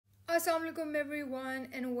Assalamualaikum everyone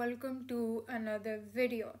and welcome to another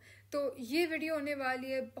video. तो ये video होने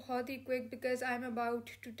वाली है बहुत ही quick because I'm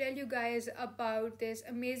about to tell you guys about this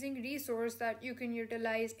amazing resource that you can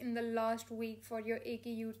utilize in the last week for your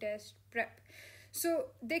AKU test prep. So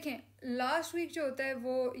देखें last week जो होता है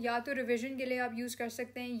वो या तो रिविजन के लिए आप यूज़ कर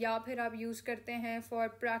सकते हैं या फिर आप यूज़ करते हैं for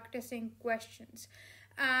practising questions.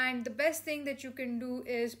 And the best thing that you can do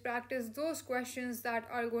is practice those questions that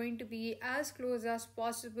are going to be as close as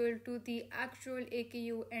possible to the actual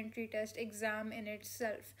AKU entry test exam in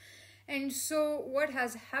itself. And so what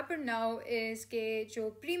has happened now is कि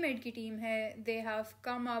जो pre-med की team है, they have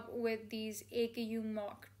come up with these AKU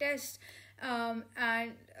mock tests.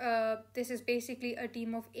 And this is basically a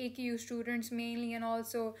team of AKU students mainly and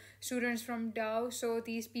also students from Dow. So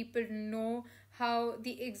these people know how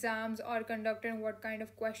the exams are conducted and what kind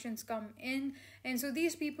of questions come in. And so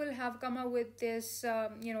these people have come up with this,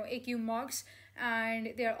 AKU mocks,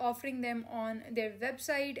 and they're offering them on their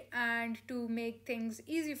website. And to make things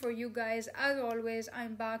easy for you guys, as always,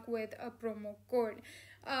 I'm back with a promo code.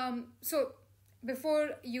 So before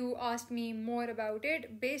you ask me more about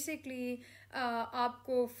it, basically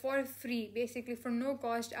आपको for free, basically for no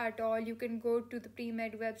cost at all, you can go to the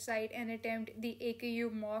pre-med website and attempt the AKU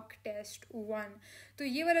mock test 1. तो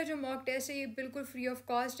ये वाला जो mock test है ये बिल्कुल free of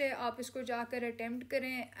cost है. आप इसको जाकर attempt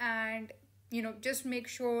करें and just make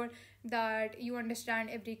sure that you understand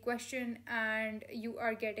every question and you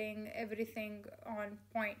are getting everything on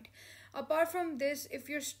point. Apart from this, if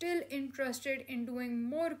you're still interested in doing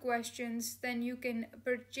more questions, then you can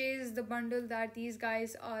purchase the bundle that these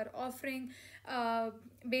guys are offering.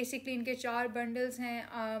 Basically इनके 4 bundles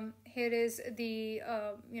हैं. Here is the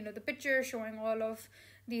the picture showing all of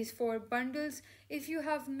these 4 bundles. If you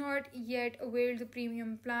have not yet availed the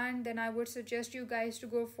premium plan, then I would suggest you guys to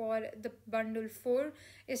go for the bundle 4.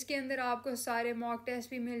 इसके अंदर आपको सारे mock test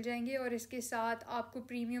भी मिल जाएंगे और इसके साथ आपको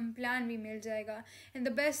premium plan भी मिल जाएगा. And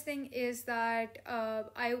the best thing is that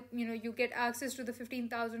you get access to the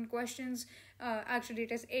 15,000 questions. Actually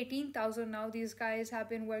it is 18,000 now. These guys have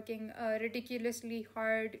been working ridiculously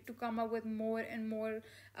hard to come up with more and more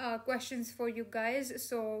questions for you guys,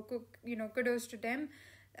 so kudos to them.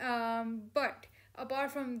 But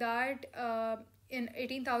apart from that, in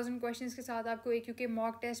 18,000 questions के साथ आपको AKU के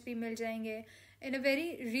mock test भी मिल जाएंगे in a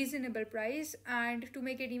very reasonable price. And to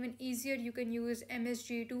make it even easier, you can use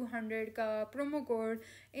MSG200 का promo code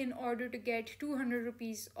in order to get 200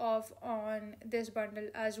 rupees off on this bundle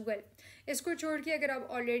as well. इसको छोड़ के अगर आप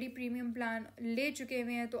already premium plan ले चुके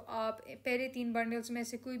हुए हैं तो आप पहले 3 bundles में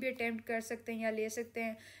से कोई भी attempt कर सकते हैं या ले सकते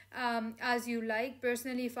हैं as you like.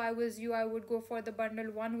 Personally, if I was you, I would go for the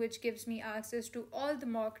bundle 1, which gives me access to all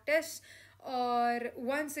the mock tests. Or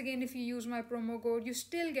once again, if you use my promo code, you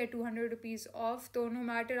still get 200 rupees off. So no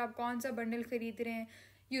matter आप कौन सा bundle खरीद रहे हैं,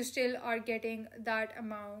 you still are getting that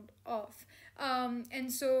amount off.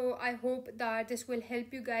 And so I hope that this will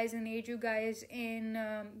help you guys and aid you guys in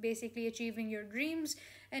basically achieving your dreams.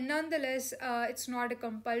 And nonetheless, it's not a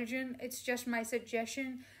compulsion, it's just my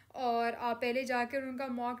suggestion. और आप पहले जाकर उनका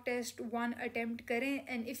mock test 1 attempt करें,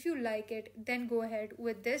 and if you like it, then go ahead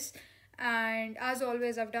with this. And as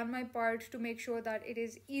always, I've done my part to make sure that it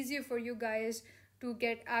is easier for you guys to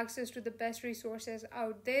get access to the best resources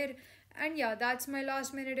out there. And yeah, that's my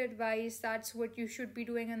last minute advice. That's what you should be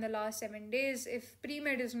doing in the last 7 days. If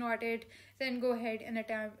pre-med is not it, then go ahead and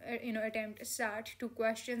attempt SAT 2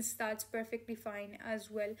 questions. That's perfectly fine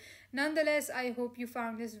as well. Nonetheless, I hope you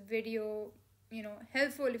found this video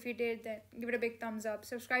helpful. If you did, then give it a big thumbs up,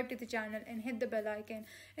 subscribe to the channel and hit the bell icon,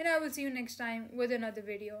 and I will see you next time with another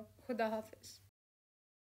video. Khuda Hafiz.